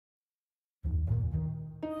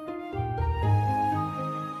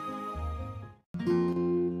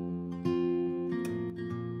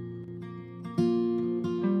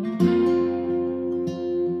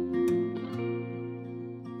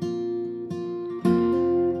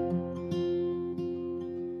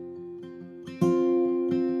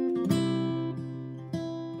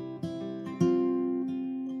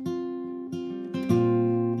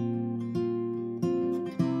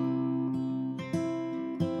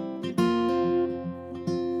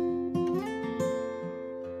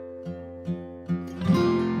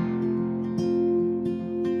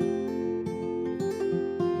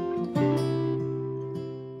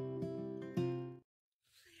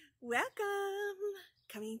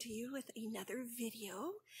coming to you with another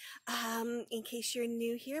video. In case you're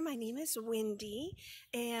new here, my name is Wendy,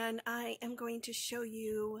 and I am going to show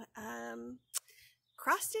you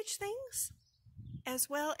cross-stitch things, as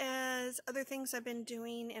well as other things I've been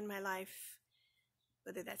doing in my life,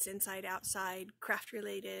 whether that's inside, outside,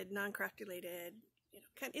 craft-related, non-craft related. You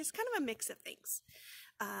know, it's kind of a mix of things.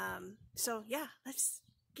 So yeah, let's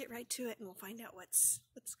get right to it, and we'll find out what's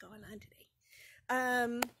going on today.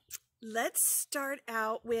 Let's start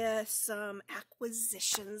out with some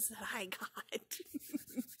acquisitions that I got.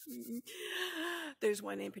 There's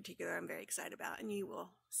one in particular I'm very excited about, and you will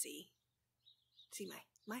see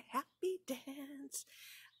my happy dance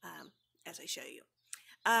as I show you.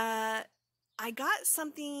 I got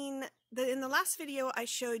something that in the last video I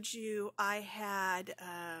showed you. I had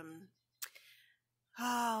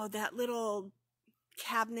that little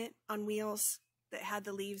cabinet on wheels that had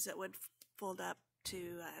the leaves that would fold up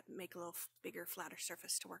to make a little bigger, flatter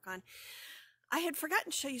surface to work on. I had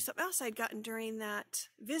forgotten to show you something else I'd gotten during that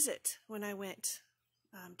visit when I went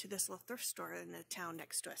to this little thrift store in the town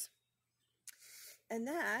next to us. And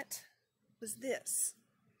that was this.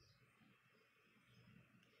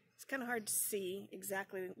 It's kind of hard to see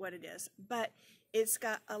exactly what it is, but it's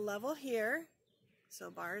got a level here,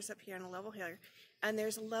 so bars up here and a level here, and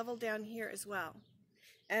there's a level down here as well.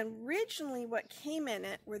 And originally what came in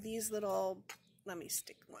it were these little, let me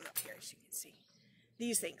stick one up here so you can see,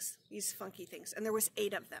 these things, these funky things, and there was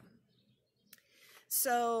 8 of them.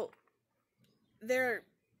 So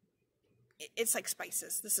it's like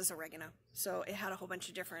spices. This is oregano, so it had a whole bunch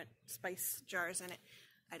of different spice jars in it.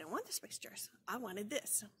 I don't want the spice jars. I wanted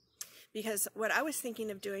this, because what I was thinking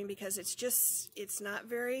of doing, because it's not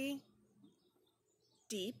very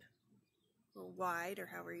deep or wide, or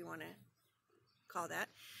however you want to call that,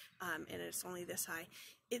 and it's only this high.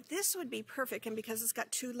 This would be perfect, and because it's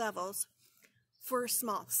got 2 levels, for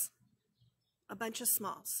smalls, a bunch of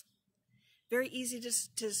smalls. Very easy to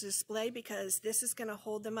display, because this is going to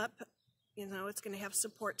hold them up. You know, it's going to have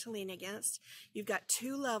support to lean against. You've got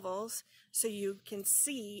 2 levels, so you can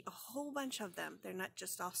see a whole bunch of them. They're not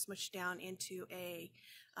just all smushed down into a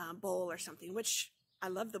bowl or something, which I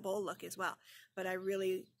love the bowl look as well, but I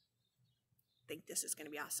really think this is going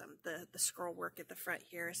to be awesome. The scroll work at the front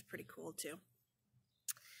here is pretty cool too.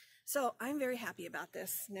 So I'm very happy about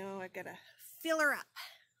this. Now I've got to fill her up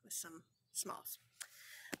with some smalls.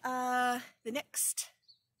 The next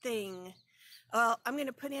thing, well, I'm going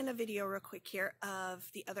to put in a video real quick here of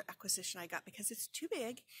the other acquisition I got, because it's too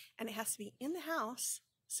big and it has to be in the house.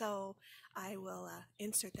 So I will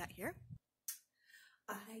insert that here.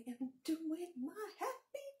 I am doing my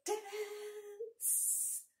happy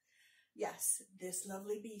dance. Yes, this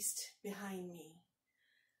lovely beast behind me,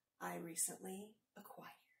 I recently acquired.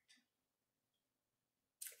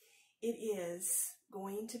 It is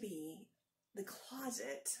going to be the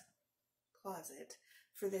closet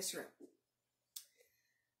for this room.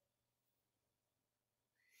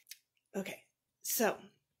 Okay, so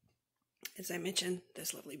as I mentioned,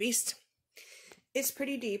 this lovely beast, it's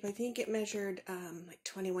pretty deep. I think it measured like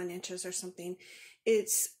 21 inches or something.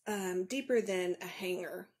 It's deeper than a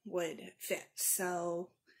hanger would fit, so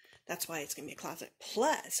that's why it's gonna be a closet.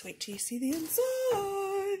 Plus, wait till you see the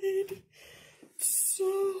inside. So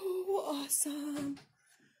awesome.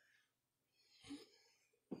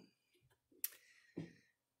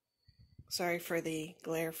 Sorry for the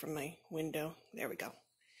glare from my window. There we go.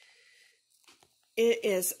 It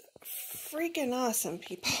is freaking awesome,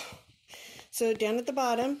 people. So down at the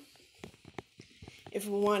bottom, if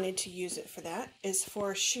we wanted to use it for that, is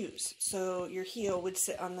for shoes. So your heel would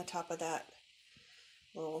sit on the top of that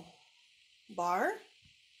little bar.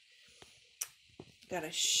 Got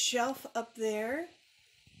a shelf up there.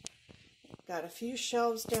 Got a few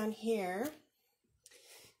shelves down here.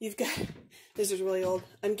 You've got, this is really old.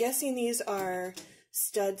 I'm guessing these are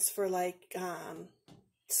studs for like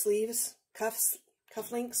sleeves, cuffs,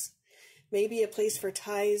 cufflinks. Maybe a place for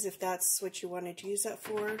ties if that's what you wanted to use that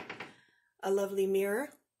for. A lovely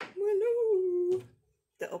mirror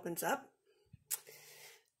that opens up.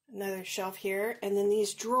 Another shelf here. And then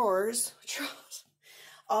these drawers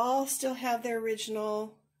all still have their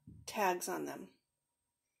original tags on them.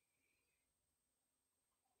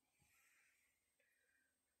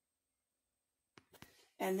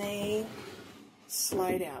 And they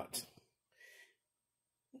slide out.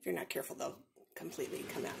 If you're not careful, they'll completely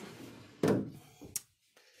come out.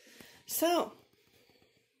 So,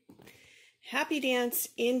 happy dance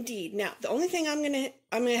indeed. Now, the only thing I'm gonna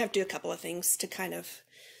have to do a couple of things to kind of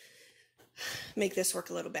make this work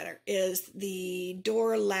a little better is the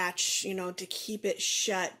door latch, you know, to keep it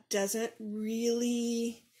shut doesn't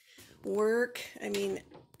really work. I mean,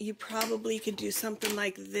 you probably could do something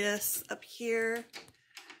like this up here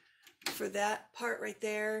for that part right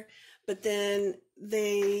there, but then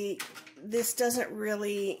this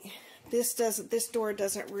door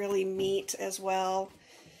doesn't really meet as well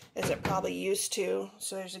as it probably used to,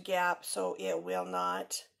 so there's a gap, so it will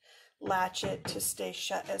not latch it to stay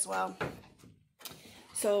shut as well.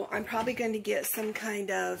 So I'm probably going to get some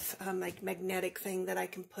kind of like magnetic thing that I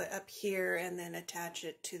can put up here and then attach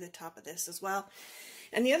it to the top of this as well.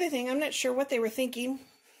 And the other thing, I'm not sure what they were thinking.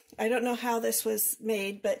 I don't know how this was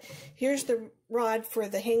made, but here's the rod for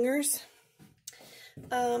the hangers.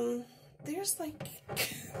 There's like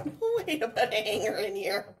no way to put a hanger in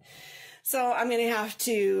here. So I'm going to have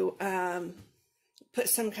to put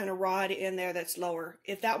some kind of rod in there that's lower.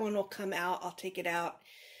 If that one will come out, I'll take it out,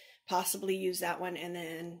 possibly use that one, and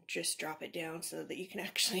then just drop it down so that you can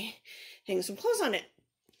actually hang some clothes on it.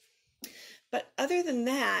 But other than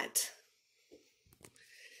that,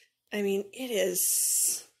 I mean, it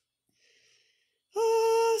is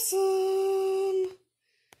awesome.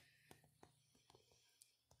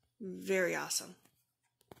 Very awesome.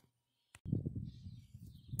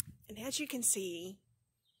 And as you can see,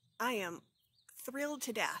 I am thrilled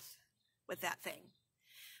to death with that thing.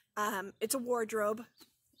 It's a wardrobe.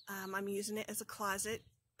 I'm using it as a closet,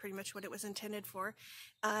 pretty much what it was intended for.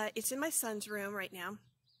 It's in my son's room right now.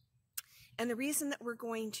 And the reason that we're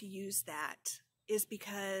going to use that is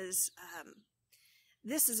because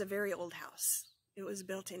this is a very old house. It was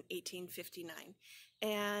built in 1859.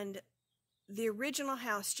 And the original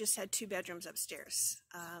house just had 2 bedrooms upstairs.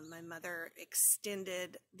 My mother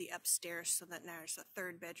extended the upstairs so that now there's a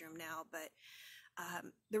 3rd bedroom now, but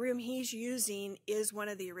the room he's using is one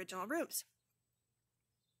of the original rooms.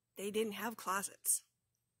 They didn't have closets.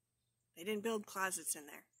 They didn't build closets in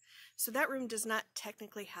there. So that room does not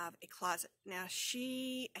technically have a closet. Now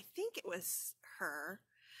I think it was her,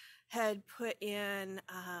 had put in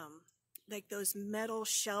like those metal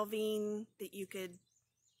shelving that you could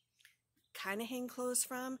kind of hang clothes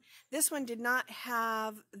from. This one did not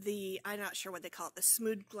have the, I'm not sure what they call it, the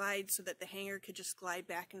smooth glide, so that the hanger could just glide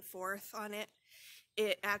back and forth on it.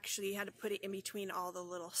 It actually had to put it in between all the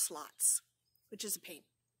little slots, which is a pain.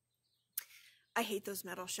 I hate those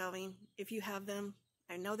metal shelving. If you have them,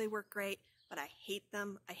 I know they work great, but I hate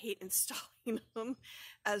them. I hate installing them,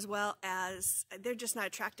 as well as they're just not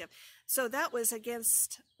attractive. So that was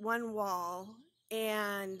against one wall,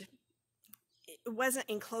 and it wasn't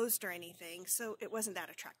enclosed or anything, so it wasn't that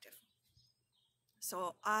attractive.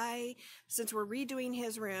 So since we're redoing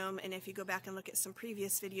his room, and if you go back and look at some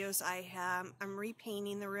previous videos, I'm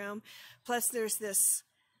repainting the room. Plus there's this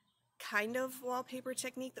kind of wallpaper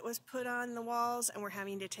technique that was put on the walls, and we're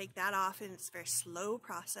having to take that off, and it's a very slow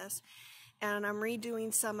process. And I'm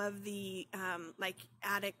redoing some of the like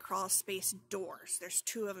attic crawl space doors. There's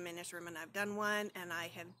 2 of them in this room, and I've done one, and I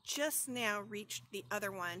have just now reached the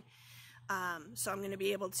other one. So I'm going to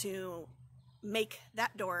be able to make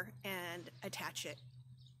that door and attach it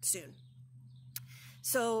soon.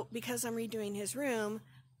 So because I'm redoing his room,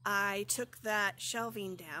 I took that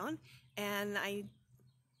shelving down, and I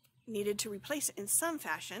needed to replace it in some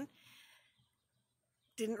fashion.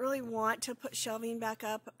 Didn't really want to put shelving back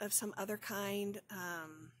up of some other kind.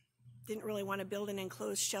 Didn't really want to build an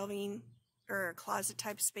enclosed shelving or closet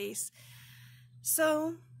type space.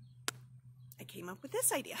 So I came up with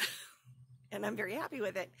this idea. And I'm very happy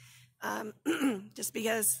with it. Just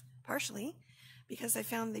partially because I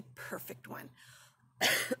found the perfect one.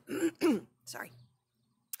 Sorry.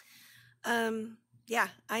 Yeah,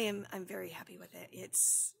 I'm very happy with it.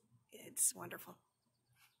 It's wonderful.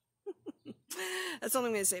 That's all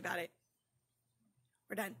I'm going to say about it.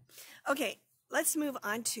 We're done. Okay, let's move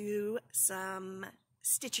on to some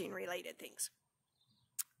stitching related things.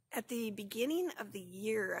 At the beginning of the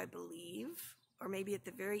year, I believe, or maybe at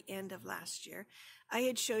the very end of last year, I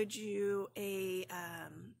had showed you a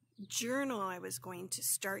journal I was going to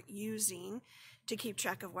start using to keep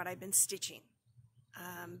track of what I've been stitching.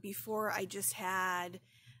 Before, I just had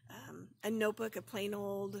a notebook, a plain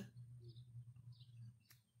old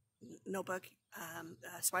notebook,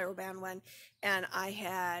 a spiral bound one, and I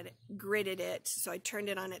had gridded it, so I turned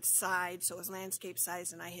it on its side so it was landscape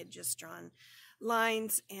size, and I had just drawn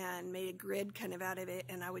lines and made a grid kind of out of it,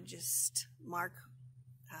 and I would just mark,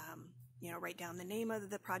 you know, write down the name of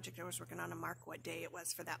the project I was working on and mark what day it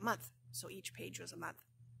was for that month. So each page was a month.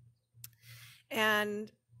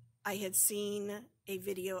 And I had seen a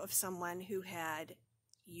video of someone who had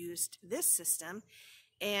used this system,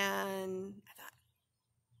 and I thought,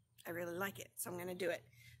 I really like it, so I'm going to do it.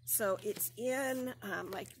 So it's in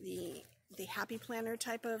like the Happy Planner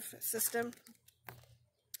type of system.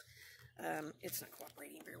 It's not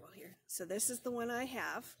cooperating very well here. So this is the one I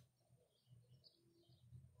have.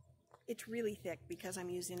 It's really thick because I'm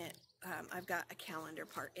using it. I've got a calendar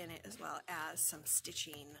part in it as well as some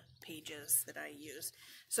stitching pages that I use.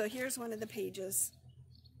 So here's one of the pages.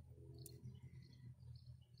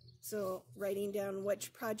 So writing down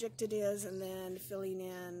which project it is and then filling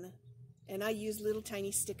in. And I use little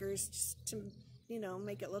tiny stickers just to, you know,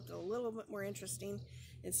 make it look a little bit more interesting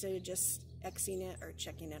instead of just Xing it or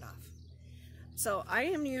checking it off. So I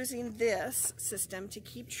am using this system to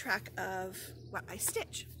keep track of what I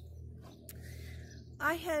stitch.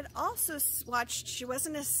 I had also watched, she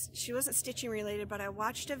wasn't stitching related, but I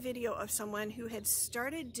watched a video of someone who had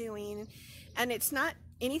started doing, and it's not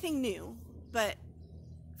anything new, but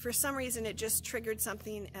for some reason it just triggered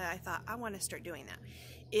something and I thought I want to start doing that,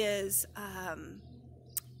 is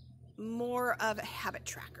more of a habit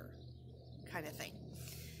tracker kind of thing.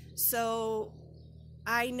 So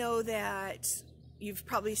I know that you've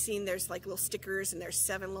probably seen there's like little stickers and there's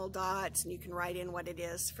 7 little dots and you can write in what it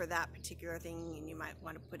is for that particular thing, and you might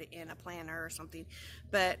want to put it in a planner or something,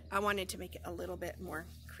 but I wanted to make it a little bit more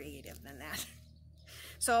creative than that.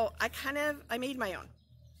 So I made my own.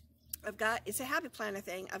 It's a habit planner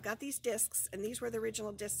thing. I've got these discs, and these were the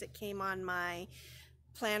original discs that came on my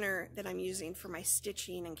planner that I'm using for my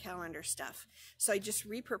stitching and calendar stuff. So I just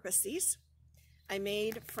repurposed these. I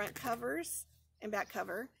made front covers and back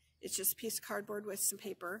cover. It's just a piece of cardboard with some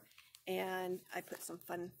paper, and I put some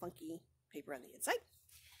fun, funky paper on the inside.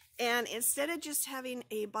 And instead of just having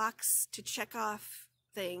a box to check off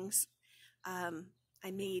things,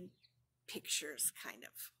 I made pictures, kind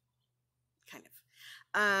of.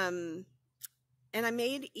 And I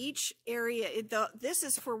made each area, this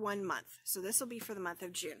is for 1 month, so this will be for the month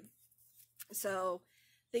of June. So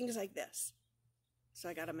things like this. So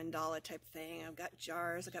I got a mandala type thing, I've got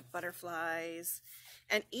jars, I've got butterflies,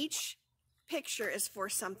 and each picture is for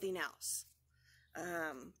something else.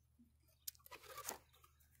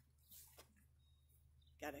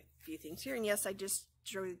 Got a few things here, and yes, I just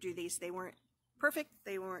drew these. They weren't perfect,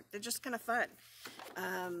 they're just kind of fun.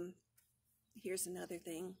 Here's another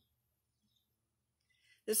thing.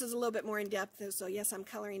 This is a little bit more in depth, so yes, I'm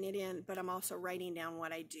coloring it in, but I'm also writing down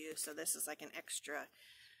what I do. So this is like an extra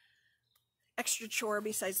chore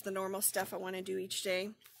besides the normal stuff I want to do each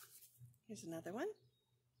day. Here's another one.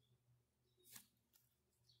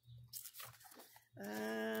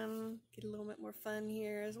 Get a little bit more fun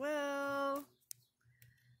here as well.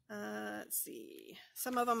 Let's see.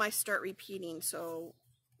 Some of them I start repeating, so,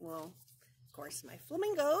 well, of course, my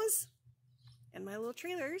flamingos and my little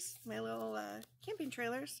trailers, my little camping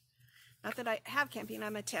trailers. Not that I have camping,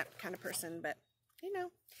 I'm a tent kind of person, but, you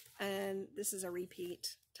know. And this is a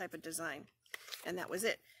repeat type of design. And that was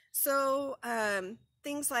it. So,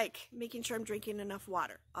 things like making sure I'm drinking enough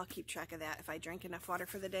water. I'll keep track of that. If I drink enough water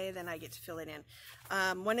for the day, then I get to fill it in.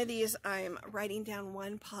 One of these, I'm writing down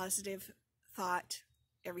one positive thought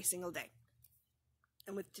every single day.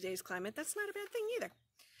 And with today's climate, that's not a bad thing either.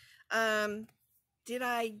 Did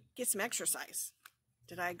I get some exercise?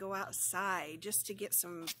 Did I go outside just to get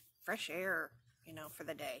some fresh air, you know, for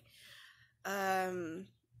the day? I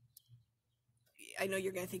know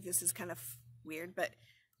you're going to think this is kind of weird, but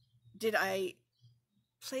did I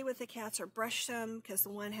play with the cats or brush them? Because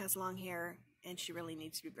the one has long hair and she really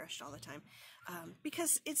needs to be brushed all the time.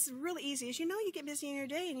 Because it's really easy. As you know, you get busy in your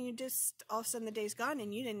day and you just, all of a sudden the day's gone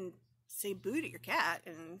and you didn't say boo to your cat,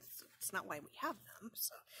 and it's not why we have them.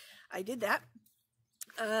 So I did that.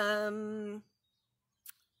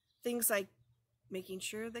 Things like making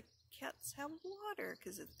sure the cats have water,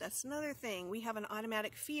 because that's another thing. We have an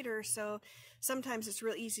automatic feeder, so sometimes it's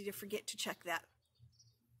real easy to forget to check that,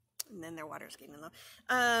 and then their water's getting low.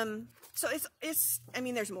 So it's I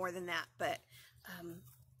mean, there's more than that, but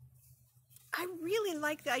I really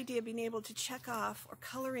like the idea of being able to check off or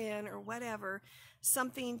color in or whatever,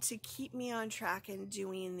 something to keep me on track in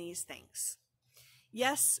doing these things.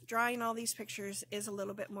 Yes, drawing all these pictures is a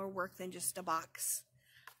little bit more work than just a box,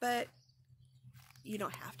 but you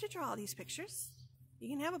don't have to draw all these pictures. You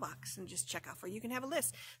can have a box and just check off, or you can have a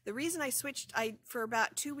list. The reason I switched, for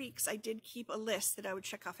about 2 weeks, I did keep a list that I would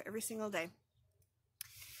check off every single day.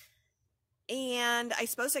 And I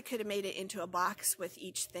suppose I could have made it into a box with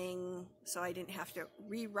each thing, so I didn't have to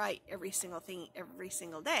rewrite every single thing every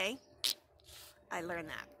single day. I learned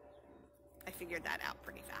that. I figured that out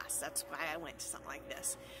pretty fast. That's why I went to something like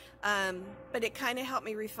this. But it kind of helped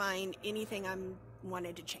me refine anything I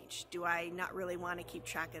wanted to change. Do I not really want to keep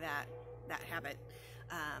track of that habit?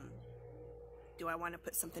 Do I want to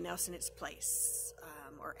put something else in its place,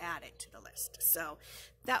 or add it to the list? So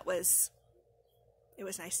it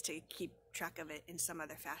was nice to keep track of it in some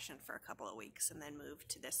other fashion for a couple of weeks and then move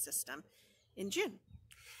to this system in June.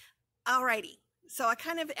 Alrighty, so I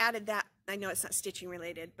kind of added that. I know it's not stitching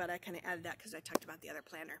related, but I kind of added that because I talked about the other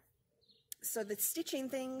planner. So the stitching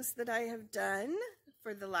things that I have done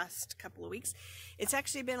for the last couple of weeks, it's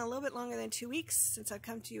actually been a little bit longer than 2 weeks since I've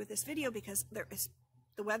come to you with this video because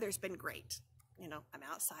the weather's been great. You know, I'm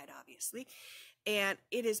outside obviously, and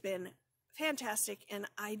it has been fantastic, and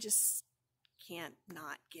I just can't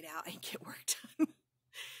not get out and get work done.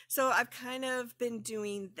 So I've kind of been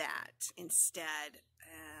doing that instead.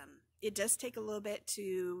 It does take a little bit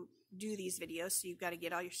to do these videos, so you've got to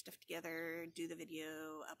get all your stuff together, do the video,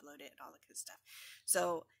 upload it, all that good stuff.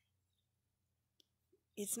 So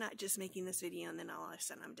it's not just making this video and then all of a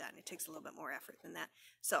sudden I'm done. It takes a little bit more effort than that.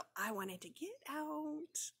 So I wanted to get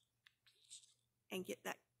out and get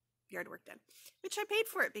that yard work done, which I paid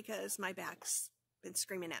for it because my back's been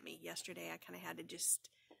screaming at me. Yesterday I kind of had to just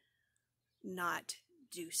not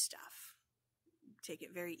do stuff, take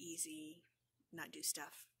it very easy, not do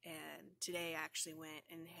stuff. And today I actually went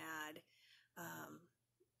and had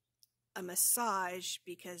a massage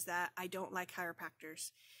because I don't like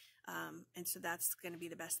chiropractors, and so that's going to be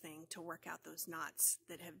the best thing to work out those knots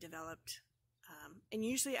that have developed. And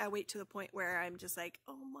usually I wait to the point where I'm just like,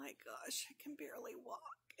 oh my gosh, I can barely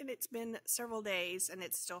walk, and it's been several days and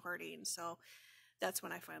it's still hurting. So that's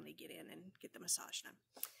when I finally get in and get the massage done.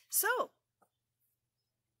 So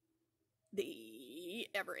the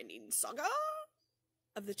ever-ending saga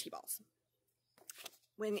of the T-balls.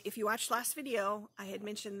 If you watched last video, I had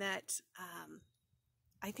mentioned that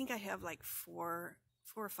I think I have like four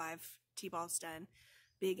or five T-balls done,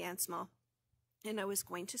 big and small, and I was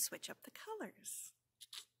going to switch up the colors,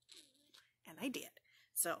 and I did.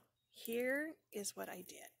 So here is what I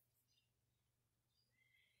did.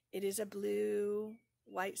 It is a blue,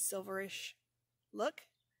 white, silverish look.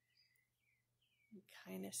 You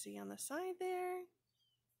kind of see on the side there.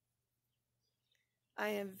 I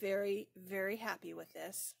am very, very happy with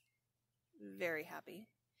this. Very happy.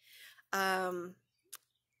 The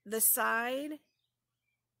side,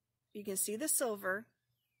 you can see the silver,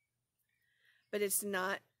 but it's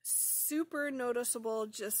not super noticeable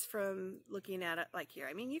just from looking at it like here.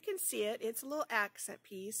 I mean, you can see it. It's a little accent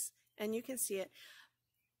piece, and you can see it.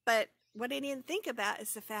 But what I didn't think about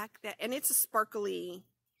is the fact that, and it's a sparkly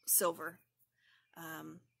silver.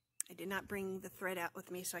 I did not bring the thread out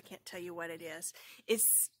with me, so I can't tell you what it is.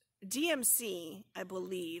 It's DMC, I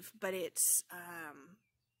believe, but it's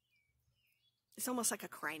almost like a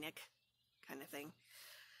Kreinik kind of thing.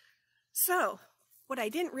 So what I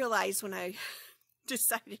didn't realize when I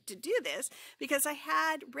decided to do this, because I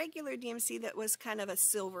had regular DMC that was kind of a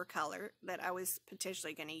silver color that I was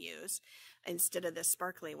potentially going to use instead of the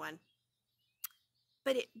sparkly one,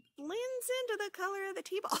 but it blends into the color of the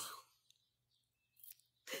T-ball.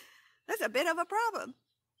 That's a bit of a problem.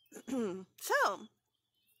 So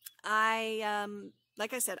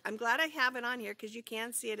like I said, I'm glad I have it on here because you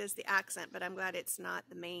can see it as the accent, but I'm glad it's not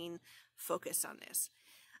the main focus on this.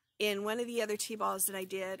 In one of the other T-balls that I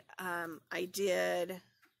did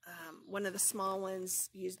one of the small ones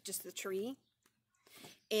used just the tree,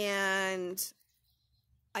 and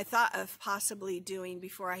I thought of possibly doing,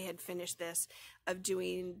 before I had finished this, of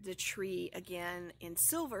doing the tree again in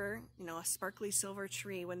silver, you know, a sparkly silver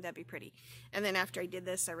tree. Wouldn't that be pretty? And then after I did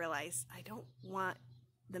this, I realized I don't want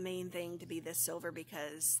the main thing to be this silver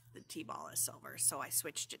because the T-ball is silver. So I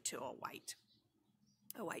switched it to a white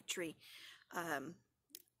tree.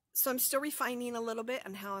 So I'm still refining a little bit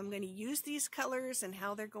on how I'm going to use these colors and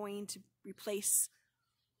how they're going to replace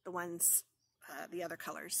the ones, the other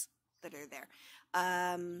colors that are there.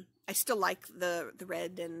 I still like the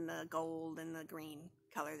red and the gold and the green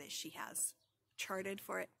color that she has charted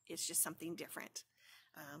for it. It's just something different.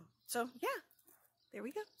 So yeah, there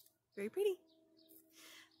we go. Very pretty.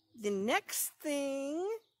 The next thing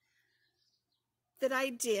that I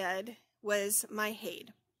did was my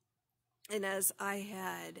HAED. And as I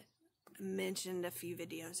had mentioned a few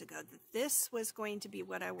videos ago, that this was going to be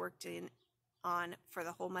what I worked on for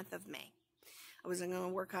the whole month of May. I wasn't going to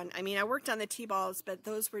work on, I mean, I worked on the T-balls, but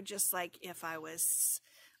those were just like if I was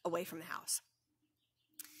away from the house.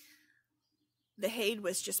 The HAED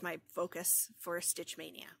was just my focus for Stitch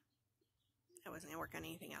Mania. I wasn't going to work on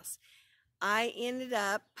anything else. I ended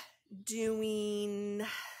up doing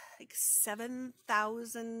like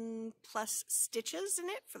 7,000 plus stitches in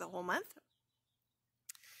it for the whole month.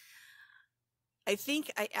 I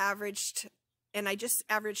think I averaged, and I just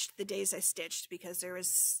averaged the days I stitched because there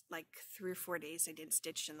was like 3 or 4 days I didn't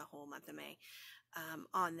stitch in the whole month of May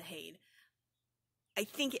on the HAED. I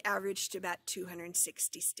think it averaged about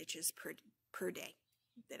 260 stitches per day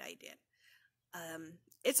that I did.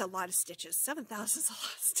 It's a lot of stitches. 7,000 is a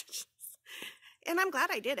lot of stitches. And I'm glad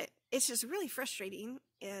I did it. It's just really frustrating,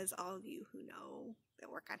 as all of you who know that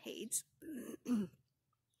work on HAEDs,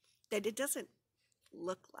 that it doesn't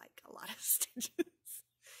look like a lot of stitches.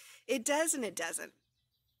 It does and it doesn't.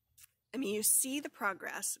 I mean, you see the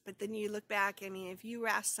progress, but then you look back. I mean, if you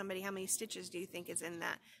ask somebody how many stitches do you think is in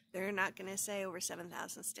that, they're not going to say over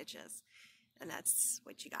 7,000 stitches. And that's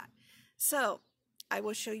what you got. So I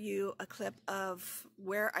will show you a clip of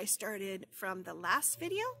where I started from the last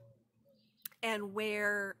video and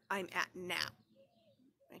where I'm at now.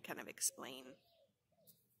 I kind of explain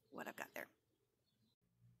what I've got there.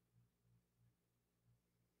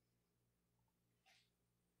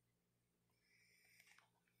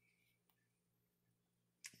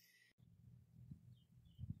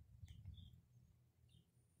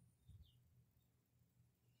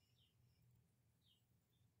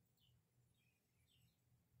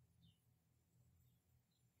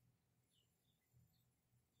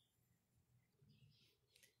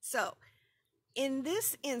 So in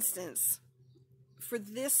this instance, for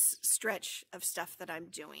this stretch of stuff that I'm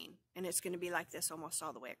doing, and it's going to be like this almost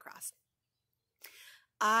all the way across,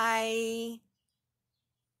 I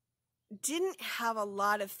didn't have a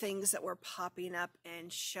lot of things that were popping up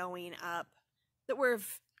and showing up that were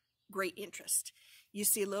of great interest. You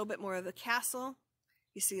see a little bit more of the castle.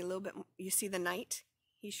 You see a little bit, you see the knight,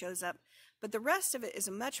 he shows up. But the rest of it is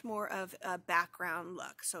much more of a background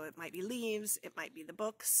look. So it might be leaves, it might be the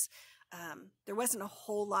books. There wasn't a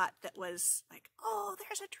whole lot that was like, oh,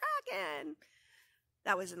 there's a dragon.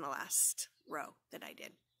 That was in the last row that I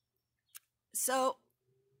did. So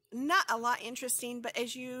not a lot interesting, but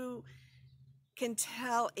as you can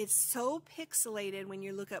tell, it's so pixelated when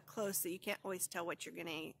you look up close that you can't always tell what you're going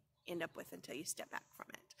to end up with until you step back from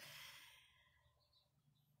it.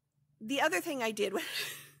 The other thing I did with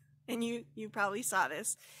and you probably saw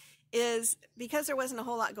this, is because there wasn't a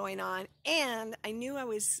whole lot going on, and I knew I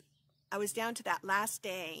was down to that last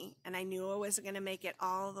day, and I knew I wasn't going to make it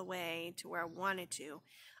all the way to where I wanted to.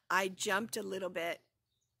 I jumped a little bit,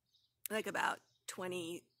 like about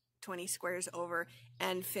 20 squares over,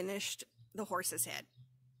 and finished the horse's head.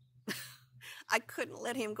 I couldn't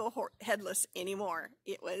let him go headless anymore.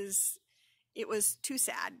 It was too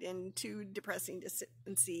sad and too depressing to sit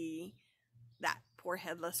and see that poor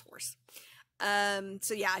headless horse.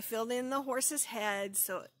 So yeah, I filled in the horse's head,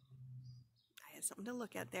 so I had something to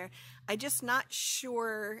look at there. I'm just not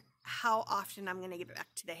sure how often I'm going to get back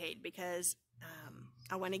to the HAED, because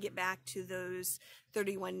I want to get back to those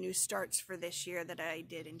 31 new starts for this year that I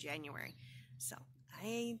did in January. So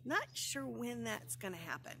I'm not sure when that's going to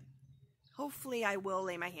happen. Hopefully I will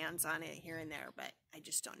lay my hands on it here and there, but I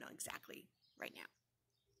just don't know exactly right now.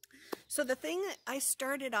 So the thing that I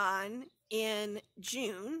started on in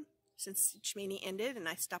June, since Stitch Mania ended and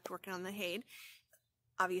I stopped working on the HAED,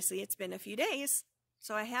 obviously it's been a few days,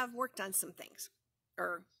 so I have worked on some things,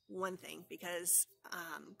 or one thing, because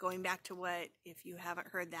going back to what, if you haven't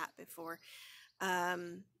heard that before,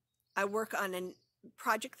 I work on a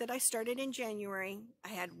project that I started in January. I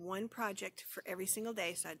had one project for every single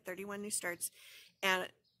day, so I had 31 new starts, and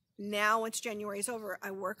now once January is over,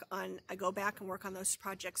 I go back and work on those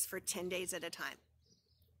projects for 10 days at a time.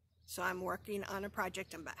 So I'm working on a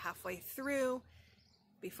project, I'm about halfway through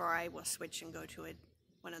before I will switch and go to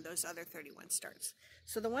one of those other 31 starts.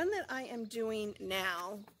 So the one that I am doing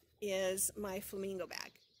now is my Flamingo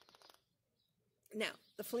bag. Now,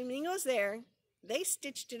 the Flamingo's there. They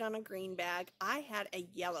stitched it on a green bag. I had a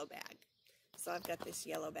yellow bag. So I've got this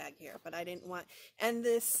yellow bag here, but I didn't want, and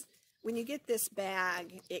this, when you get this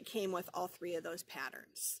bag, it came with all three of those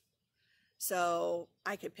patterns. So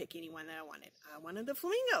I could pick any one that I wanted. I wanted the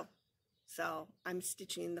Flamingo. So I'm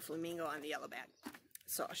stitching the Flamingo on the yellow bag.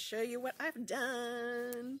 So I'll show you what I've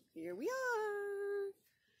done. Here we are.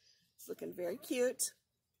 It's looking very cute.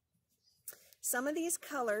 Some of these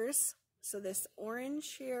colors, so this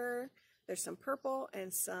orange here, there's some purple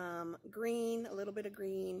and some green, a little bit of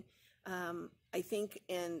green. I think,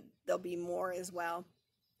 and there'll be more as well.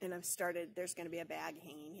 And I've started, there's going to be a bag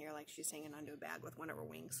hanging here, like she's hanging onto a bag with one of her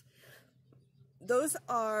wings. Those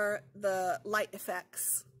are the light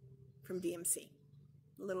effects from DMC.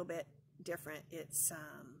 A little bit different. It's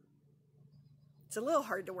a little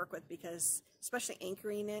hard to work with because, especially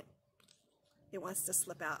anchoring it, it wants to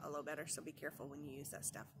slip out a little better, so be careful when you use that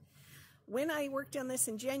stuff. When I worked on this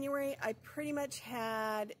in January, I pretty much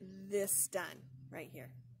had this done right here,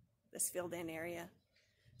 this filled in area.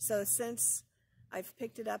 So since I've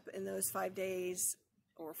picked it up in those 5 days,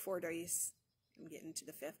 or 4 days, I'm getting to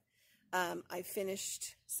the 5th, I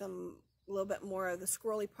finished a little bit more of the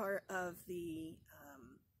scrolly part of the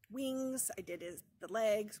wings. I did the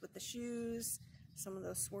legs with the shoes, some of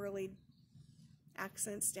those swirly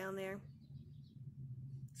accents down there.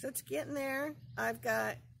 So it's getting there. I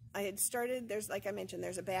had started, there's, like I mentioned,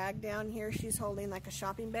 there's a bag down here she's holding, like a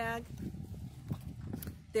shopping bag.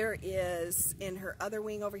 There is, in her other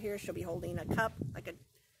wing over here, she'll be holding a cup, like a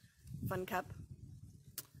fun cup.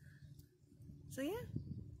 So yeah,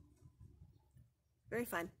 very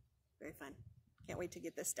fun, very fun. Can't wait to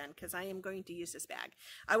get this done because I am going to use this bag.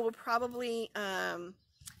 I will probably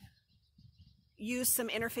use some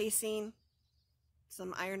interfacing,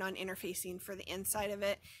 some iron-on interfacing for the inside of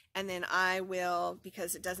it, and then I will,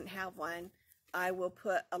 because it doesn't have one, I will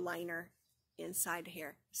put a liner inside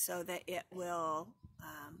here so that it will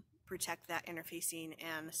protect that interfacing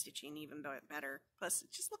and the stitching even better. Plus, it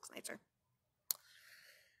just looks nicer.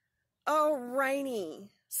 Alrighty,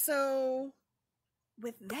 so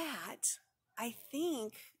with that, I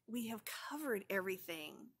think we have covered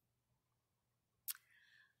everything.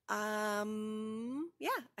 Yeah,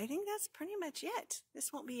 I think that's pretty much it.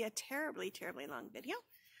 This won't be a terribly long video,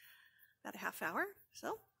 about a half hour.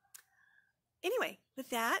 So anyway, with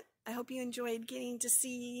that, I hope you enjoyed getting to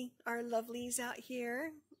see our lovelies out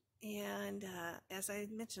here. And as I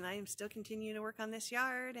mentioned, I am still continuing to work on this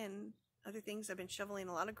yard and other things. I've been shoveling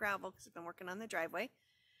a lot of gravel because I've been working on the driveway.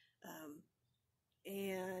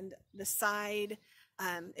 And the side,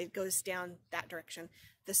 it goes down that direction.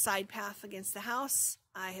 The side path against the house,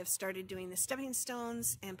 I have started doing the stepping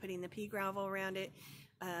stones and putting the pea gravel around it.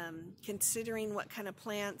 Considering what kind of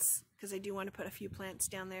plants, because I do want to put a few plants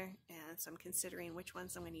down there, and so I'm considering which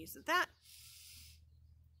ones I'm going to use with that.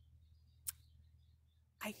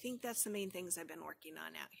 I think that's the main things I've been working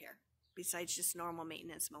on out here, besides just normal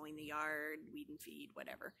maintenance, mowing the yard, weed and feed,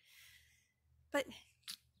 whatever. But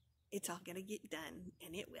it's all going to get done,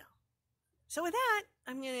 and it will. So with that,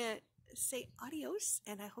 I'm going to say adios,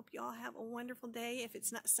 and I hope you all have a wonderful day. If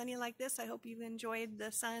it's not sunny like this, I hope you've enjoyed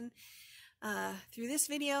the sun through this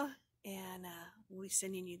video, and we'll be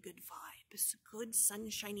sending you good vibes, good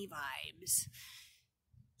sunshiny vibes.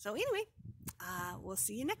 So anyway, we'll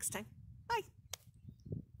see you next time. Bye.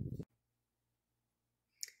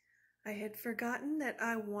 I had forgotten that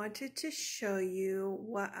I wanted to show you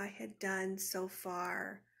what I had done so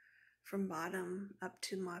far from bottom up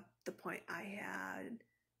to the point I had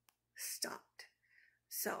stopped.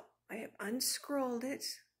 So I have unscrolled it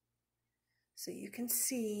so you can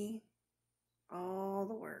see all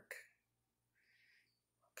the work.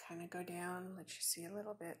 Kind of go down, let you see a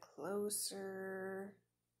little bit closer.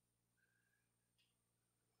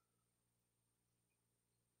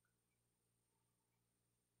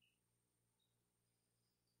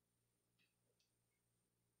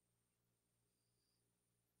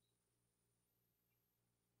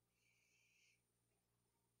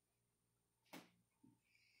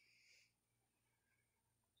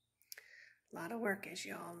 A lot of work, as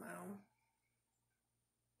you all know.